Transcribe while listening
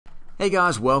Hey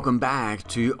guys, welcome back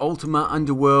to Ultima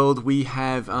Underworld. We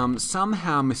have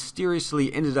somehow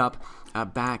mysteriously ended up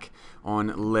back on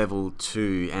level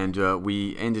 2, and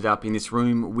we ended up in this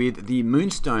room with the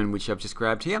moonstone, which I've just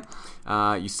grabbed here.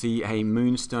 You see a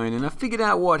moonstone, and I figured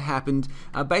out what happened.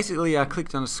 Basically, I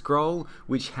clicked on a scroll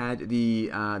which had the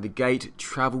gate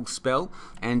travel spell,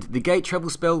 and the gate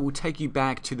travel spell will take you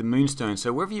back to the moonstone.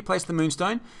 So wherever you place the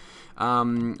moonstone,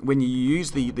 when you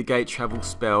use the gate travel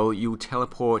spell, you'll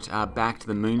teleport back to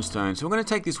the moonstone. So we're going to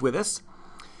take this with us,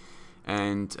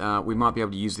 and we might be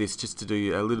able to use this just to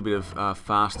do a little bit of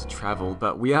fast travel.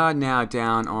 But we are now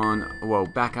down on, well,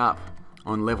 back up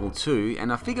on level 2,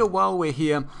 and I figure while we're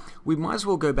here, we might as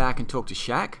well go back and talk to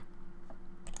Shaq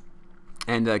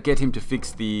and get him to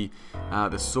fix the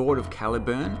sword of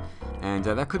Caliburn, and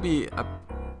that could be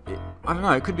I don't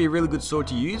know, it could be a really good sword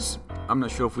to use. I'm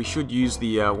not sure if we should use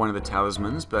the one of the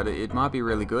talismans, but it might be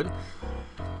really good.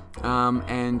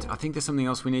 And I think there's something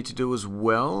else we need to do as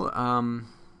well. I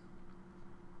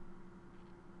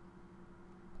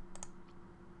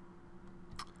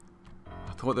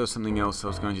thought there was something else I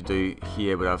was going to do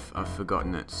here, but I've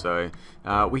forgotten it. So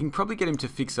we can probably get him to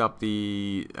fix up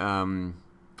the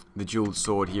jeweled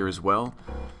sword here as well,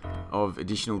 of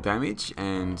additional damage,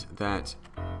 and that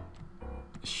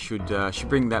should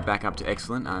bring that back up to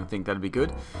excellent. I think that'd be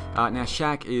good. Now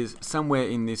Shaq is somewhere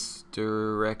in this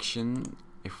direction.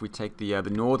 If we take the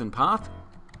northern path,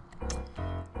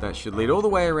 that should lead all the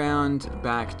way around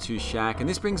back to Shaq, and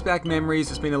this brings back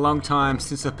memories. It's been a long time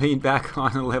since I've been back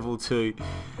on a level 2.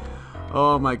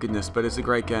 Oh my goodness, but it's a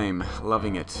great game.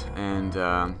 Loving it. And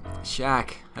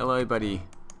Shaq, hello buddy.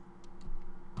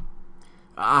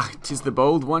 Ah, 'tis the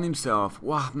bold one himself.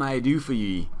 What may I do for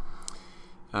ye?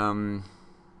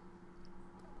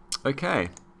 Okay,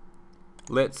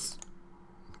 let's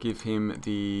give him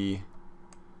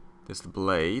there's the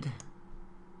blade,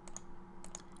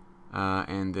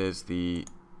 and there's the,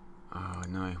 oh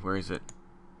no, where is it?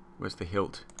 Where's the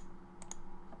hilt?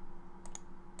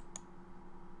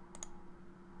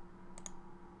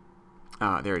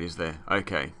 Ah, there it is there.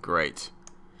 Okay, great.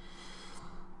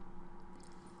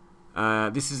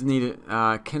 This is needed.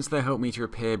 Canst thou help me to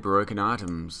repair broken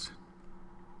items?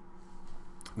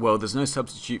 Well, there's no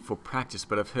substitute for practice,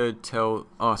 but I've heard tell...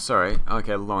 Oh, sorry.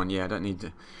 Okay, Lon, yeah, I don't need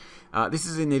to... this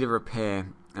is in need of repair.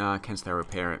 Canst thou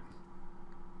repair it?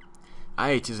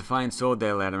 Aye, 'tis a fine sword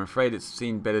there, lad. I'm afraid it's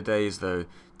seen better days, though.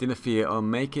 Dinna fear, I'll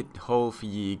make it whole for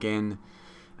ye again.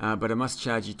 But I must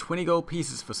charge you 20 gold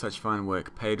pieces for such fine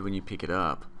work, paid when you pick it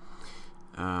up.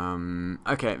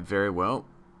 Okay, very well.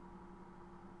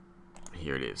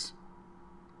 Here it is.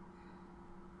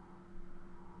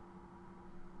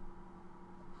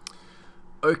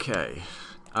 Okay,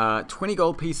 20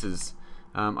 gold pieces.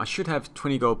 I should have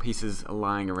 20 gold pieces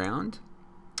lying around.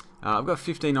 I've got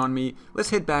 15 on me.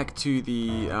 Let's head back to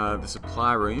the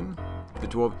supply room. The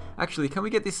dwarf. Actually, can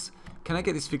we get this? Can I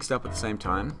get this fixed up at the same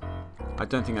time? I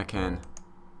don't think I can.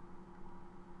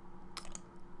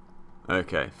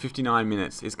 Okay, 59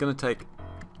 minutes. It's gonna take.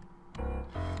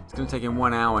 It's gonna take him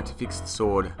 1 hour to fix the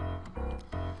sword,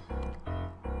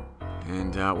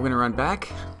 and we're gonna run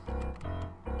back.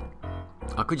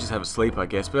 I could just have a sleep, I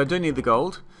guess, but I do need the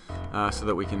gold so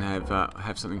that we can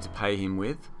have something to pay him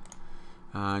with.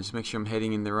 Just make sure I'm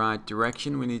heading in the right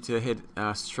direction. We need to head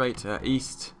straight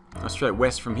east, or straight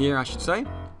west from here, I should say.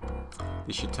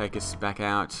 This should take us back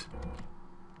out,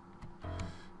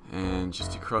 and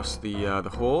just across the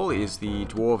hall is the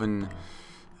dwarven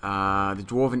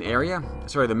area.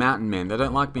 Sorry, the mountain men. They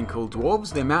don't like being called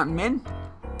dwarves. They're mountain men.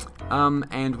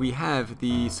 And we have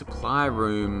the supply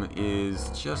room is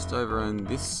just over on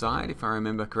this side, if I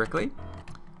remember correctly.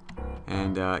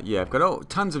 And yeah, I've got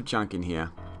tons of junk in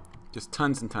here. Just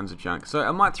tons and tons of junk. So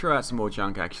I might throw out some more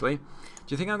junk, actually. Do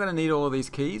you think I'm going to need all of these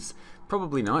keys?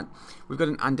 Probably not. We've got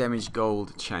an undamaged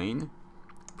gold chain.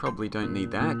 Probably don't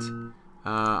need that.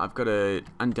 I've got an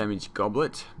undamaged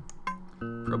goblet.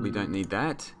 Probably don't need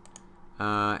that.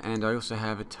 And I also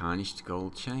have a tarnished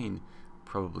gold chain.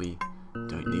 Probably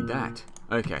don't need that.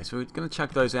 Okay, so we're going to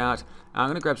chuck those out. I'm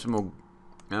going to grab some more.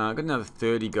 I've got another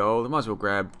 30 gold. I might as well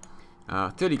grab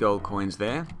 30 gold coins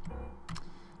there.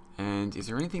 And is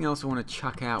there anything else I want to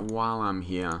chuck out while I'm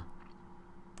here?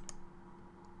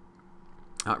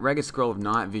 Ragged Scroll of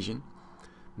Night Vision.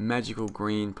 Magical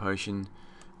Green Potion.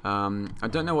 I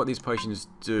don't know what these potions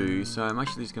do, so I'm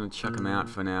actually just going to chuck them out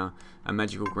for now. A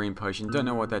Magical Green Potion. Don't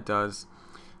know what that does.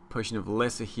 Potion of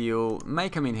Lesser Heal may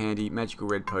come in handy. Magical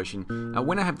Red Potion.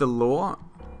 When I have the lore,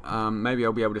 maybe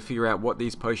I'll be able to figure out what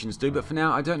these potions do, but for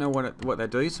now I don't know what they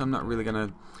do, so I'm not really going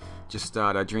to just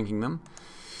start drinking them.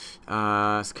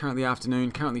 It's currently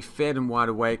afternoon, currently fed and wide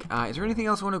awake. Is there anything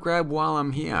else I want to grab while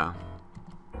I'm here?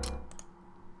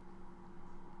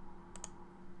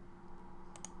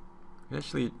 I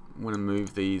actually want to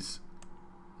move these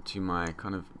to my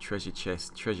kind of treasure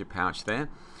chest, treasure pouch there.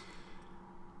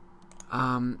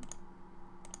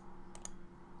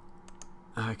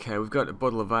 Okay, we've got a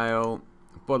bottle of ale,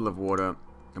 a bottle of water,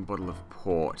 a bottle of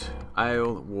port.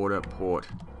 Ale, water, port.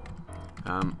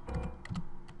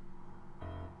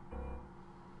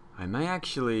 I may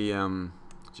actually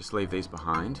just leave these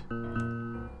behind.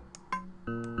 I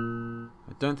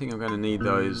don't think I'm going to need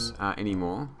those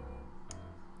anymore.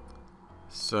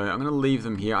 So I'm going to leave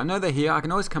them here. I know they're here. I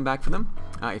can always come back for them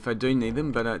if I do need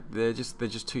them, but they're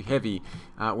just too heavy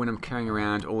when I'm carrying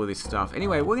around all of this stuff.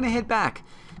 Anyway, we're going to head back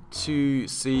to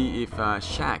see if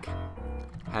Shaq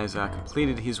has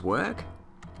completed his work.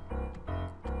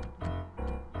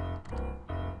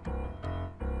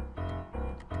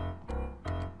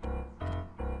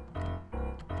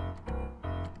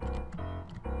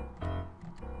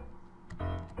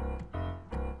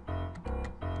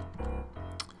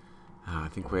 I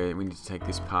think we need to take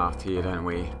this path here, don't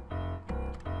we?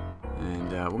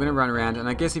 And we're going to run around, and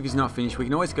I guess if he's not finished, we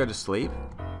can always go to sleep.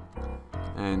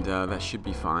 And that should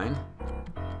be fine.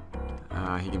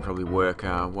 He can probably work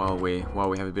while we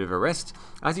have a bit of a rest.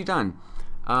 How's he done?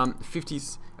 50.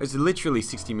 It's literally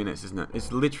 60 minutes, isn't it?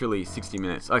 It's literally 60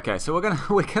 minutes. Okay, so we're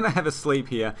gonna have a sleep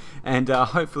here, and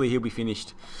hopefully he'll be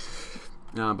finished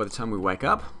by the time we wake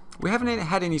up. We haven't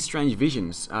had any strange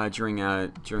visions during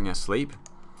our sleep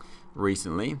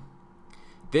recently.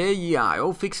 There ye are,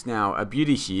 all fixed now. A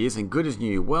beauty she is, and good as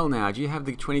new. Well now, do you have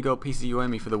the 20 gold pieces you owe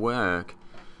me for the work?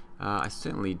 I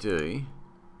certainly do.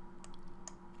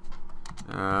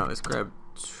 Let's grab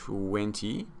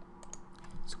 20.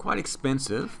 It's quite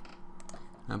expensive,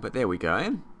 but there we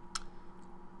go.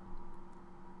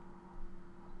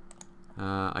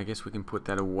 I guess we can put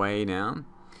that away now.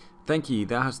 Thank ye,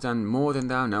 thou hast done more than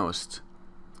thou knowest.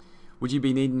 Would you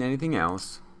be needing anything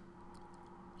else?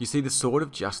 You see the sword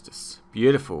of justice.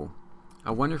 Beautiful.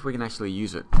 I wonder if we can actually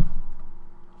use it.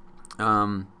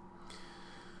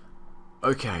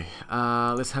 Okay,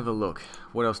 let's have a look.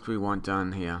 What else do we want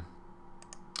done here?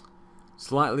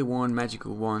 Slightly worn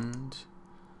magical wand.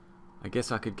 I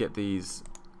guess I could get these.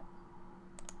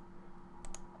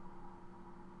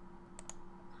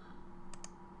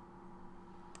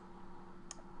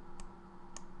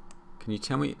 Can you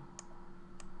tell me?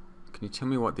 Can you tell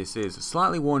me what this is? A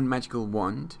slightly worn magical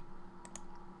wand.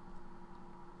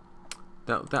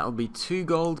 That'll be 2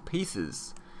 gold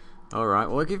pieces. All right.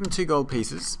 Well, I'll give him 2 gold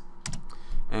pieces.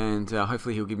 And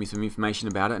hopefully he'll give me some information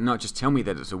about it and not just tell me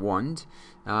that it's a wand.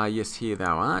 Yes, here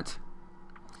thou art.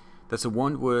 That's a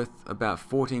wand worth about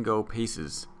 14 gold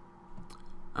pieces.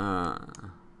 Okay,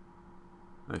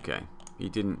 he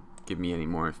didn't give me any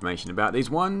more information about these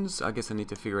wands. I guess I need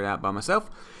to figure it out by myself.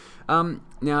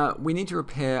 Now, we need to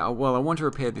repair, well, I want to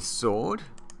repair this sword.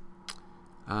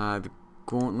 The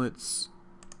gauntlets,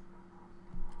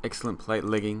 excellent plate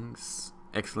leggings,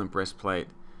 excellent breastplate.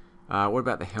 What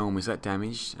about the helm? Is that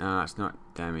damaged? It's not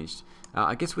damaged.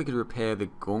 I guess we could repair the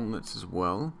gauntlets as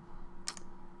well.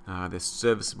 They're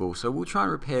serviceable, so we'll try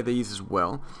and repair these as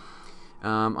well.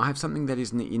 I have something that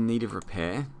is in need of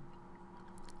repair.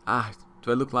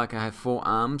 Do I look like I have 4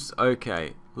 arms?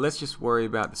 Okay, let's just worry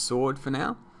about the sword for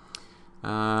now.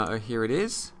 Here it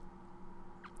is.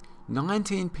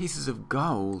 19 pieces of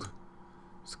gold.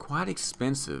 It's quite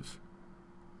expensive.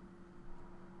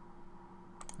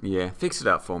 Yeah, fix it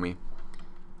up for me.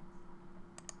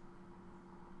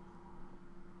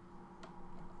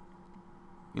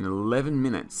 In 11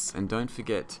 minutes, and don't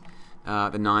forget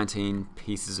the 19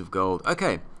 pieces of gold.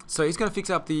 Okay, so he's going to fix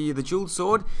up the jeweled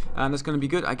sword, and that's going to be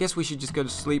good. I guess we should just go to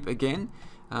sleep again.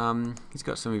 He's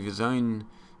got some of his own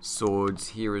swords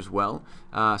here as well.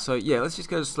 So yeah, let's just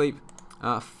go to sleep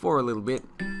for a little bit,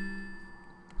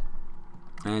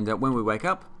 and when we wake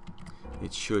up,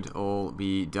 it should all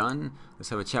be done. Let's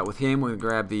have a chat with him. We're going to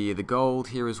grab the gold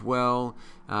here as well.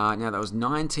 Now that was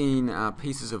 19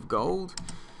 pieces of gold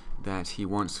that he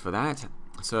wants for that.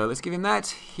 So let's give him that.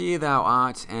 Here thou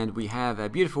art, and we have a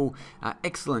beautiful,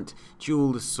 excellent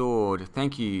jeweled sword.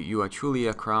 Thank you. You are truly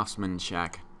a craftsman,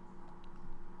 Shaq.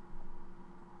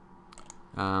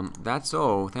 That's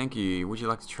all. Thank you. Would you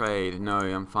like to trade? No,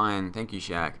 I'm fine. Thank you,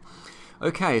 Shaq.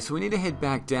 Okay, so we need to head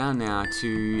back down now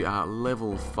to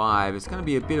level 5. It's going to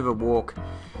be a bit of a walk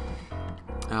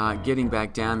getting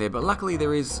back down there, but luckily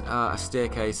there is a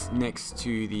staircase next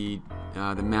to the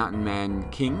Mountain Man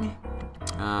King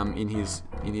in his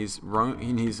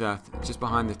just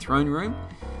behind the throne room.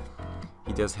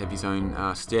 He does have his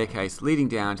own staircase leading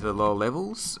down to the lower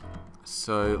levels.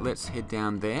 So let's head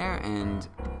down there and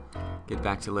get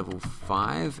back to level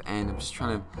 5. And I'm just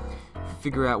trying to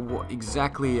figure out what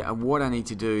exactly what I need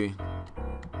to do.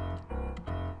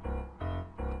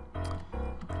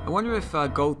 I wonder if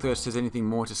Goldthirst has anything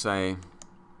more to say.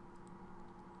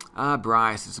 Ah,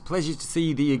 Bryce, it's a pleasure to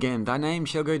see thee again. Thy name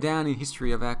shall go down in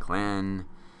history of our clan.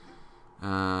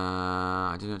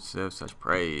 I do not deserve such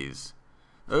praise.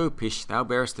 Oh, Pish, thou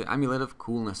bearest the amulet of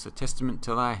coolness, a testament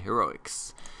to thy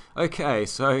heroics. Okay,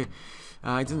 so it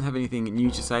doesn't have anything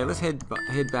new to say. Let's head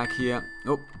back here.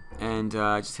 Oh, and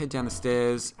just head down the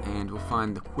stairs, and we'll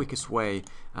find the quickest way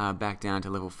back down to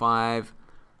level 5.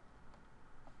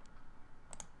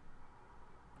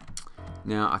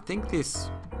 Now, I think this...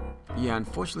 Yeah,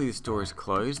 unfortunately this door is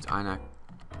closed. I know.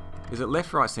 Is it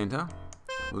left, right, center?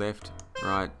 Left,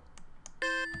 right.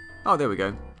 Oh, there we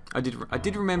go. I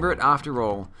did remember it after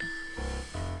all.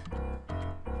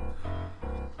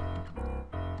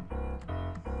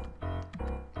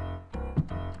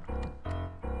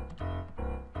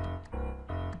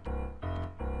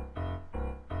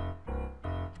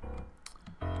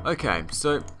 Okay,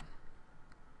 so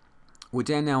we're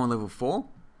down now on level 4.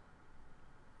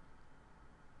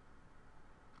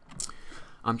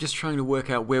 I'm just trying to work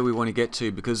out where we want to get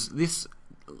to, because this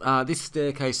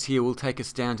staircase here will take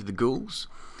us down to the ghouls,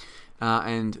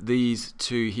 and these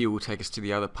two here will take us to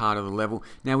the other part of the level.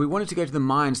 Now, we wanted to go to the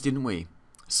mines, didn't we?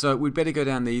 So we'd better go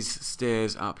down these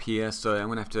stairs up here. So I'm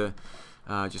going to have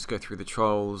to just go through the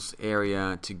trolls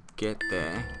area to get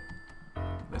there.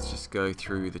 Let's just go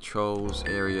through the trolls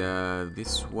area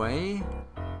this way.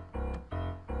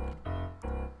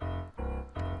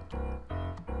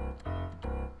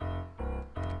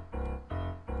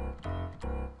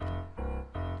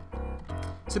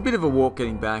 It's a bit of a walk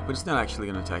getting back, but it's not actually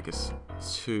going to take us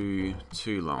too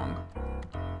long.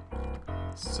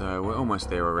 So we're almost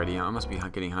there already. I must be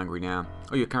getting hungry now.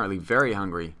 Oh, you're currently very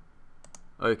hungry.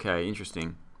 Okay,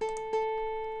 interesting.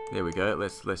 There we go.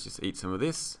 Let's just eat some of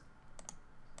this.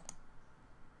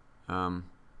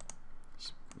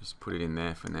 Just put it in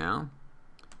there for now.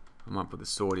 I might put the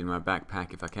sword in my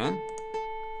backpack if I can.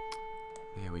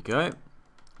 There we go.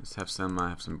 Let's have some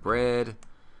bread.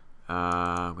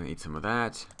 I'm going to eat some of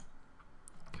that.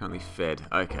 Currently fed.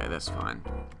 Okay, that's fine.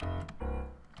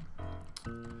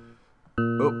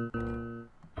 Oh.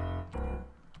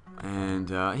 And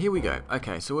here we go.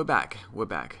 Okay, so we're back. We're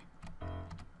back.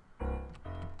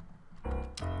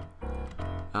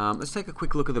 Let's take a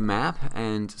quick look at the map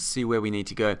and see where we need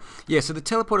to go. Yeah, so the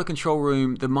teleporter control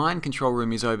room, the mine control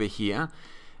room is over here.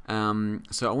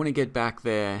 So I want to get back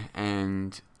there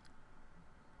and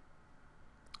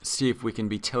see if we can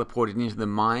be teleported into the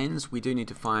mines. We do need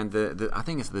to find I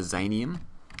think it's the Zanium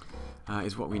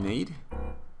is what we need.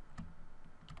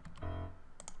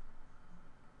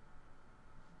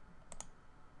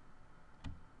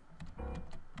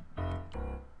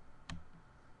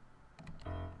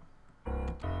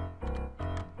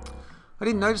 I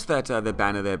didn't notice that the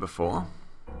banner there before.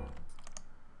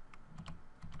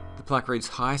 The plaque reads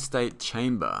High State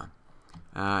Chamber.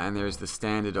 And there is the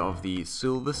standard of the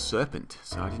Silver Serpent.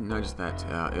 So I didn't notice that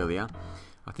earlier.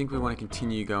 I think we want to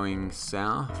continue going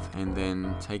south and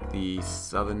then take the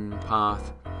southern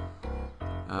path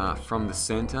from the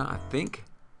center, I think.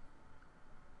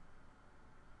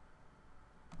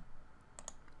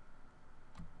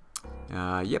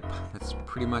 Yep, that's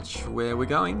pretty much where we're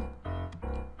going.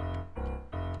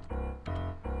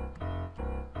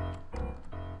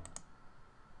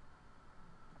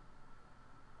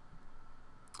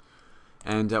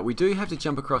 And we do have to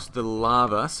jump across the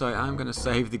lava, so I'm going to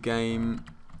save the game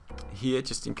here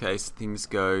just in case things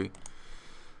go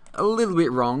a little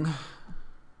bit wrong.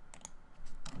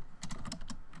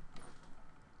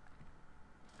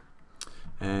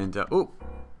 And, oh,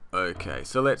 okay,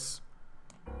 so let's...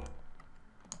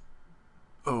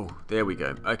 Oh, there we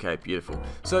go. Okay, beautiful.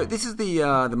 So this is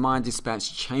the mine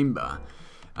dispatch chamber.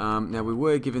 Now, we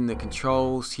were given the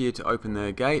controls here to open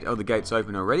the gate. Oh, the gate's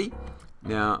open already.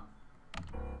 Now...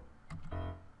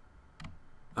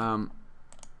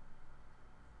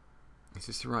 is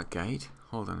this the right gate?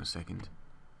 Hold on a second.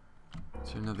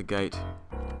 Is there another gate?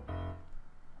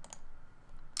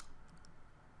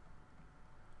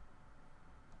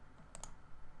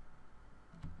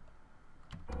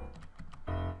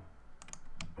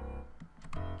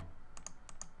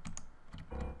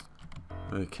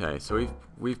 Okay, so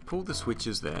we've pulled the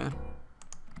switches there.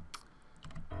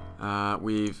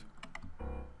 We've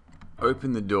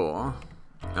opened the door.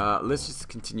 Let's just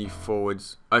continue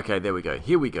forwards. Okay, there we go.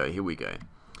 Here we go. Here we go.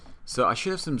 So I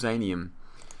should have some Zanium.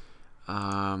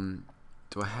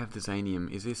 Do I have the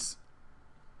Zanium? Is this...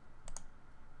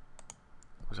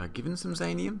 Was I given some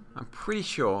Zanium? I'm pretty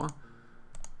sure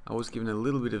I was given a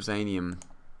little bit of Zanium.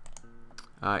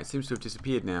 It seems to have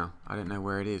disappeared now. I don't know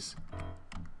where it is.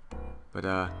 But,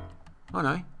 oh no.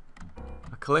 I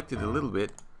collected a little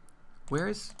bit. Where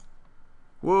is...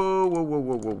 Whoa, whoa, whoa,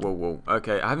 whoa, whoa, whoa, whoa.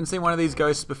 Okay, I haven't seen one of these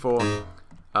ghosts before.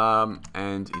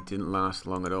 And it didn't last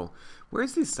long at all. Where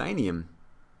is this Zanium?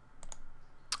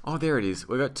 Oh, there it is.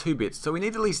 We've got 2 bits. So we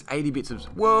need at least 80 bits of...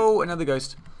 Whoa, another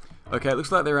ghost. Okay, it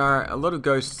looks like there are a lot of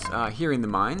ghosts here in the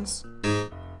mines.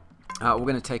 We're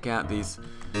going to take out these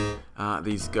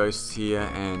ghosts here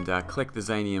and collect the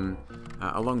Zanium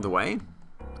along the way.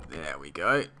 There we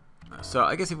go. So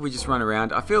I guess if we just run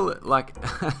around, I feel like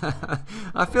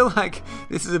I feel like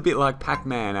this is a bit like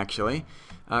Pac-Man actually,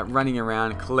 running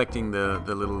around collecting the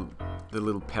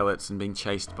little pellets and being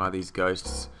chased by these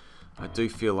ghosts. I do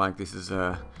feel like this is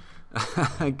a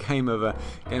game of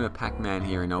Pac-Man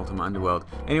here in Ultima Underworld.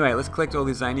 Anyway, let's collect all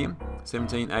this Zanium.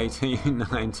 17, 18,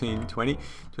 19, 20,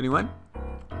 21.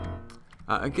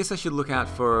 I guess I should look out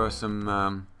for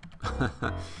some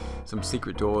some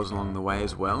secret doors along the way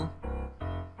as well.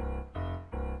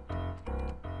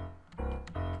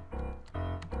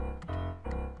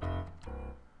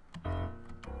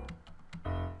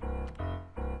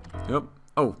 Yep.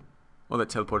 Oh, well, that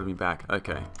teleported me back.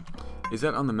 Okay. Is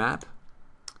that on the map?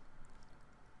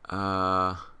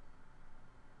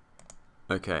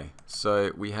 Okay.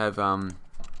 So we have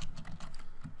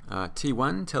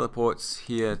T1 teleports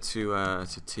here to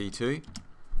T2.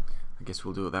 I guess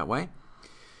we'll do it that way.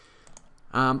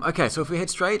 Okay. So if we head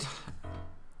straight,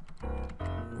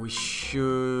 we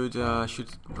should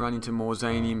run into more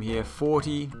Zanium here.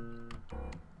 40,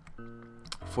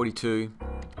 42.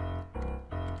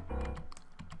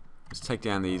 Let's take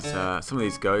down these some of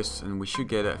these ghosts, and we should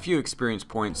get a few experience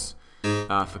points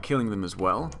for killing them as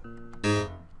well. That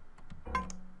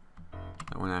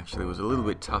one actually was a little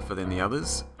bit tougher than the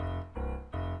others.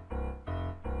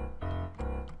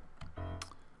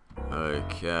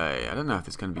 Okay, I don't know if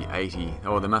there's going to be 80.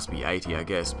 Oh, there must be 80, I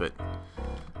guess, but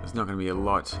there's not going to be a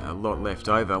lot left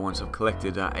over once I've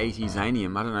collected 80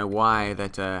 Zanium. I don't know why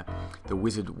that the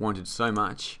wizard wanted so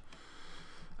much.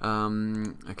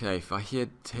 Okay, if I head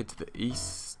to the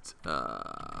east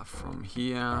from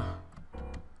here.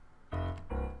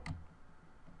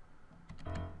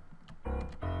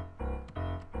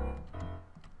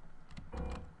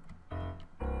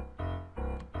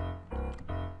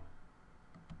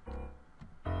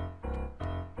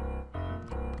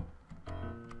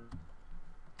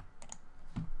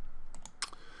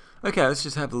 Okay, let's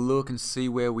just have a look and see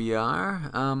where we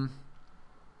are.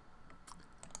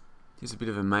 There's a bit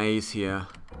of a maze here,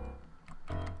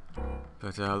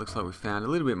 but looks like we found a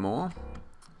little bit more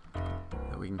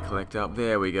that we can collect up.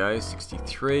 There we go,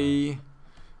 63.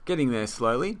 Getting there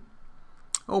slowly.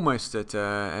 Almost at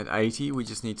 80. We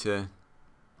just need to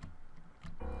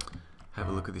have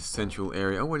a look at this central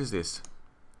area. Oh, what is this?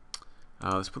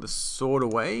 Let's put the sword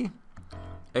away.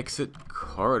 Exit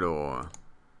corridor.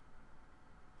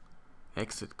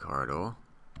 Exit corridor.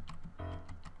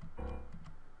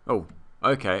 Oh.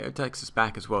 Okay, it takes us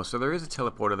back as well. So there is a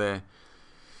teleporter there.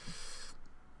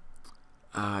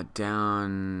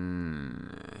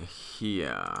 Down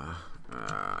here.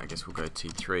 I guess we'll go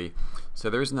T3.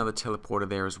 So there is another teleporter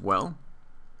there as well,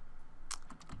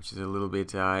 which is a little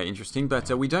bit interesting. But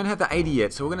we don't have the 80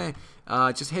 yet, so we're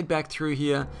gonna just head back through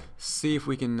here, see if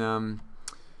we can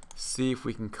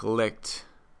collect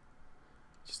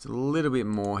just a little bit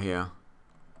more here.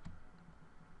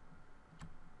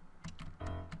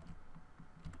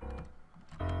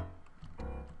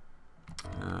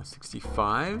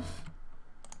 65.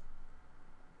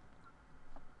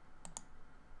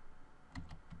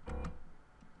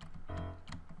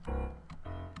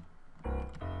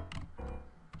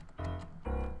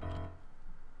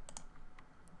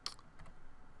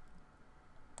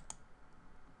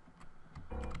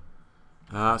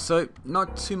 So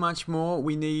not too much more.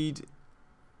 We need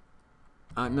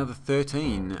another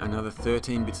 13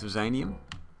 bits of Zanium.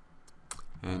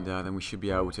 And then we should be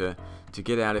able to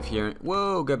get out of here.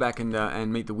 Whoa, go back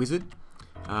and meet the wizard.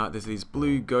 There's these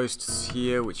blue ghosts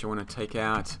here, which I want to take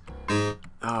out.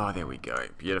 Oh, there we go.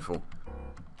 Beautiful.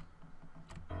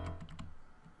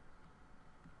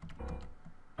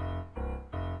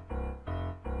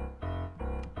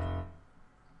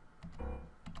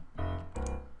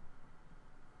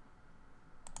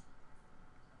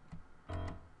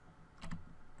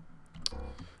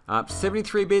 Up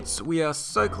 73 bits, we are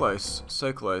so close,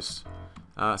 so close.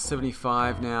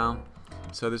 75 now,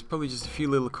 so there's probably just a few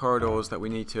little corridors that we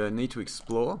need to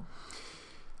explore.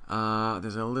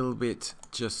 There's a little bit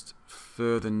just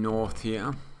further north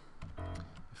here.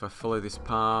 If I follow this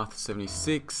path,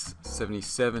 76,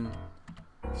 77,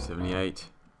 78.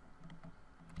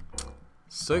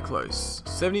 So close.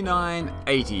 79,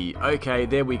 80. Okay,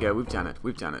 there we go. We've done it.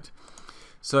 We've done it.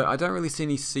 So I don't really see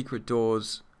any secret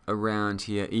doors around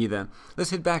here either. Let's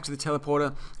head back to the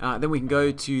teleporter. Then we can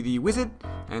go to the wizard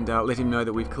and let him know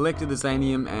that we've collected the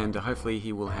Zanium, and hopefully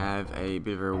he will have a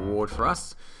bit of a reward for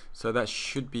us. So that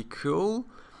should be cool.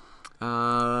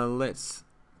 Let's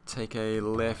take a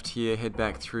left here, head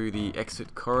back through the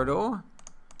exit corridor.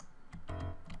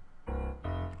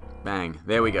 Bang,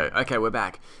 there we go. Okay, we're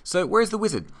back. So where's the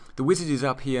wizard? The wizard is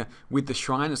up here with the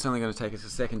shrine. It's only going to take us a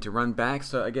second to run back,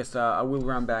 so I guess I will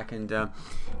run back and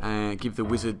give the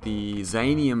wizard the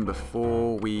Zanium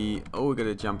before we... Oh, we've got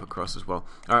to jump across as well.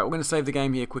 Alright, we're going to save the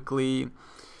game here quickly.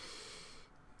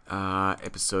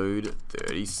 Episode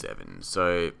 37.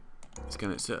 So it's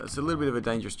a little bit of a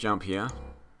dangerous jump here.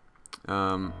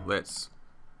 Let's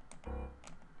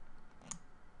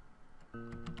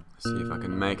see if I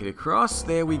can make it across.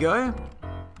 There we go.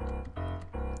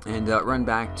 And run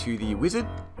back to the wizard.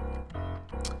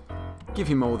 Give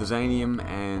him all the Zanium,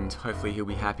 and hopefully he'll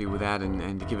be happy with that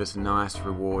and give us a nice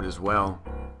reward as well.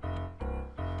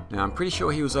 Now I'm pretty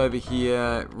sure he was over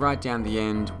here right down the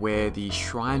end where the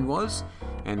shrine was,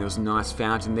 and there was a nice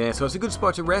fountain there, so it's a good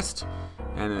spot to rest,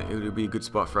 and it would be a good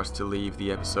spot for us to leave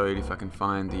the episode if I can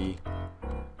find the...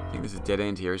 I think there's a dead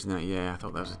end here, isn't it? Yeah, I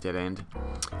thought that was a dead end.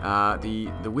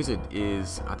 The wizard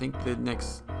is, I think, the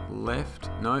next left.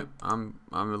 No, I'm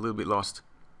a little bit lost.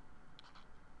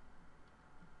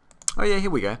 Oh yeah, here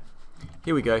we go.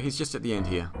 Here we go. He's just at the end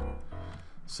here.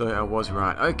 So I was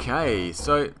right. Okay,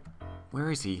 so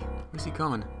where is he? Where's he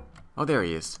gone? Oh, there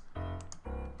he is.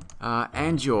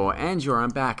 Anjor, I'm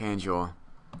back, Anjor.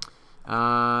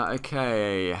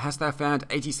 Okay, hast thou found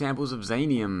 80 samples of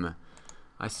Zanium?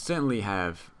 I certainly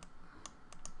have.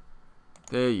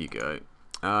 There you go.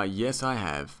 Yes, I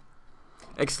have.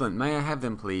 Excellent. May I have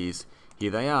them, please? Here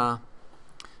they are.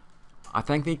 I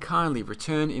thank thee kindly.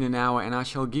 Return in an hour, and I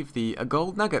shall give thee a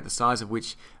gold nugget, the size of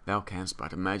which thou canst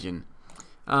but imagine.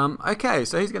 Okay,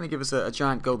 so he's going to give us a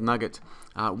giant gold nugget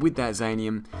with that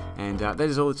Zanium, and that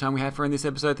is all the time we have for in this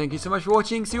episode. Thank you so much for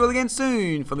watching. See you all again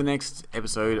soon for the next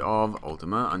episode of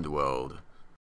Ultima Underworld.